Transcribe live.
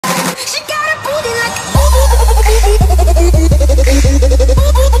She got a booty like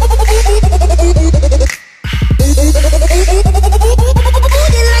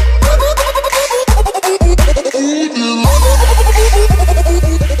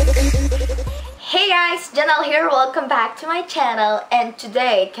Hey guys, Janelle here. Welcome back to my channel. And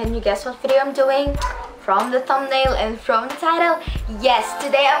today, can you guess what video I'm doing? From the thumbnail and from the title, yes,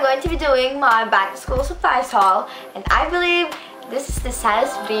 today I'm going to be doing my back to school supplies haul, and I believe this is the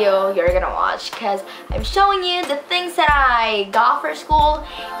saddest video you're gonna watch because I'm showing you the things that I got for school,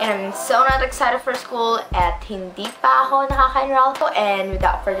 and I'm so not excited for school at hindi pa ako nakaka-enroll. And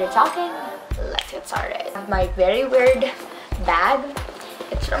without further talking, let's get started. I have my very weird bag.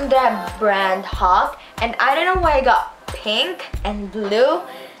 It's from the brand Hawk, and I don't know why I got pink and blue.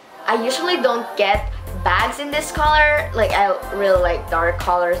 I usually don't get bags in this color. Like, I really like dark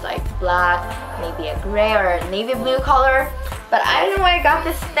colors like black, maybe a gray or a navy blue color. But I don't know why I got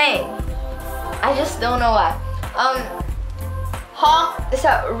this thing. I just don't know why. Hawk is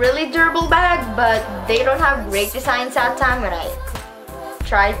a really durable bag, but they don't have great designs that time when I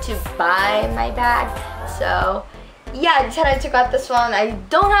tried to buy my bag. So yeah, I decided to got this one. I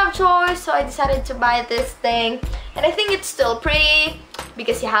don't have choice, so I decided to buy this thing. And I think it's still pretty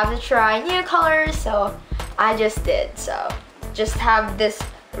because you have to try new colors, so I just did. So just have this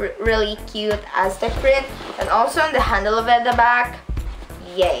really cute Aztec print, and also on the handle of it at the back.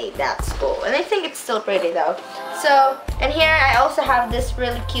 Yay, that's cool. And I think it's still pretty though. So, and here I also have this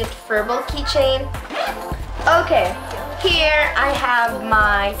really cute furball keychain. Okay, here I have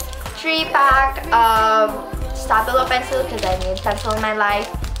my 3-pack of Stabilo pencil because I need pencil in my life,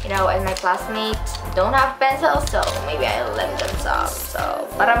 you know, and my classmates don't have pencils, so maybe I'll lend them some. So,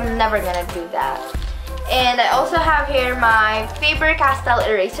 but I'm never gonna do that. And I also have here my Faber-Castell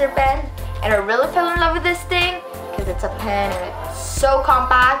eraser pen, and I really fell in love with this thing because it's a pen and it's so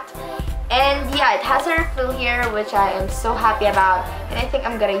compact. And yeah, it has a refill here, which I am so happy about, and I think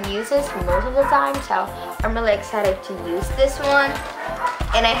I'm gonna use this most of the time, so I'm really excited to use this one.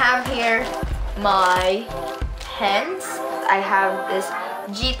 And I have here my pens. I have this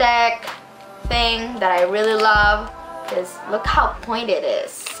G-Tech thing that I really love because look how pointed it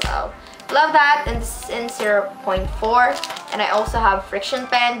is. So love that. And this is in 0.4, and I also have friction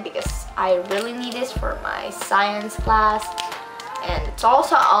pen because I really need this for my science class, and it's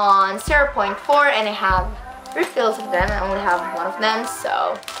also on 0.4, and I have refills of them. I only have one of them.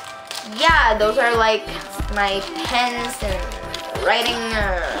 So yeah, those are like my pens and writing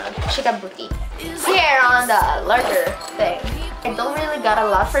chica booty. Here on the larger thing, I don't really got a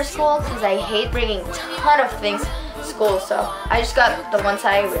lot for school because I hate bringing a ton of things to school, so I just got the ones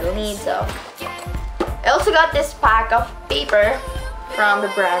I really need. So I also got this pack of paper from the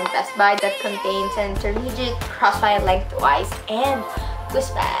brand Best Buy that contains an intermediate crossfire lengthwise and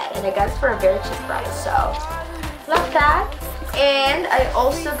twist pad, and I got it for a very cheap price, so love that. And I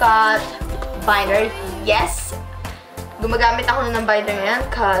also got binder. Yes, gumagamit ako ng binder ngayon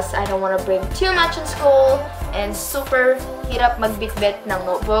because I don't want to bring too much in school and super hirap magbitbit ng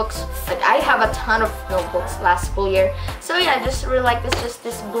notebooks. Like, I have a ton of notebooks last school year. So yeah, I just really like this, just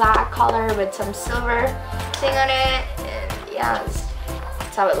this black color with some silver thing on it. And yeah,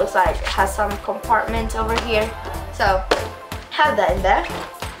 that's how it looks like. It has some compartments over here. So have that in there.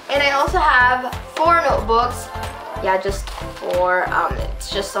 And I also have 4 notebooks. Yeah, just 4.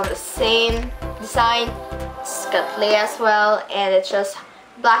 It's just on the same design. It's got clay as well, and it's just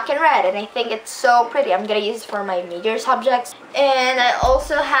black and red, and I think it's so pretty. I'm gonna use it for my major subjects. And I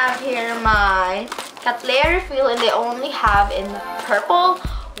also have here my Cattleya refill, and they only have in purple,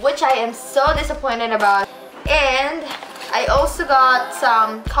 which I am so disappointed about. And I also got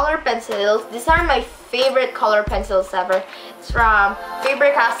some color pencils. These are my favorite color pencils ever. It's from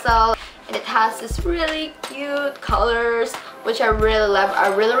Faber-Castell, and it has this really cute colors, which I really love.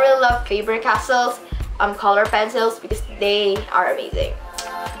 I really love Faber-Castell's color pencils because they are amazing,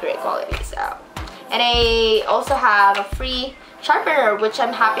 great quality. So, and I also have a free sharpener, which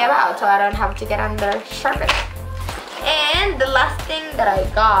I'm happy about, so I don't have to get another sharpener. And the last thing that I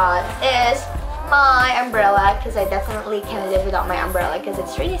got is my umbrella, because I definitely can't live without my umbrella because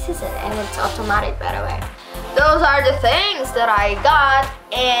it's rainy season and it's automatic, by the way. Those are the things that I got.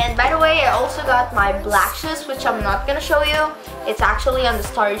 And by the way, I also got my black shoes, which I'm not gonna show you. It's actually on the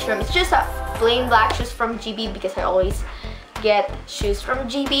storage room. It's just a plain black shoes from GB because I always get shoes from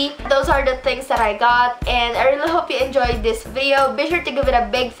GB. Those are the things that I got, and I really hope you enjoyed this video. Be sure to give it a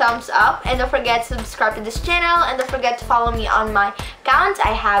big thumbs up, and don't forget to subscribe to this channel, and don't forget to follow me on my accounts.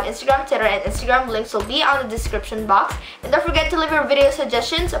 I have Instagram, Twitter, and Instagram. Links will be on the description box. And don't forget to leave your video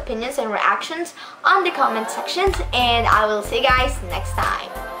suggestions, opinions, and reactions on the comment sections, and I will see you guys next time.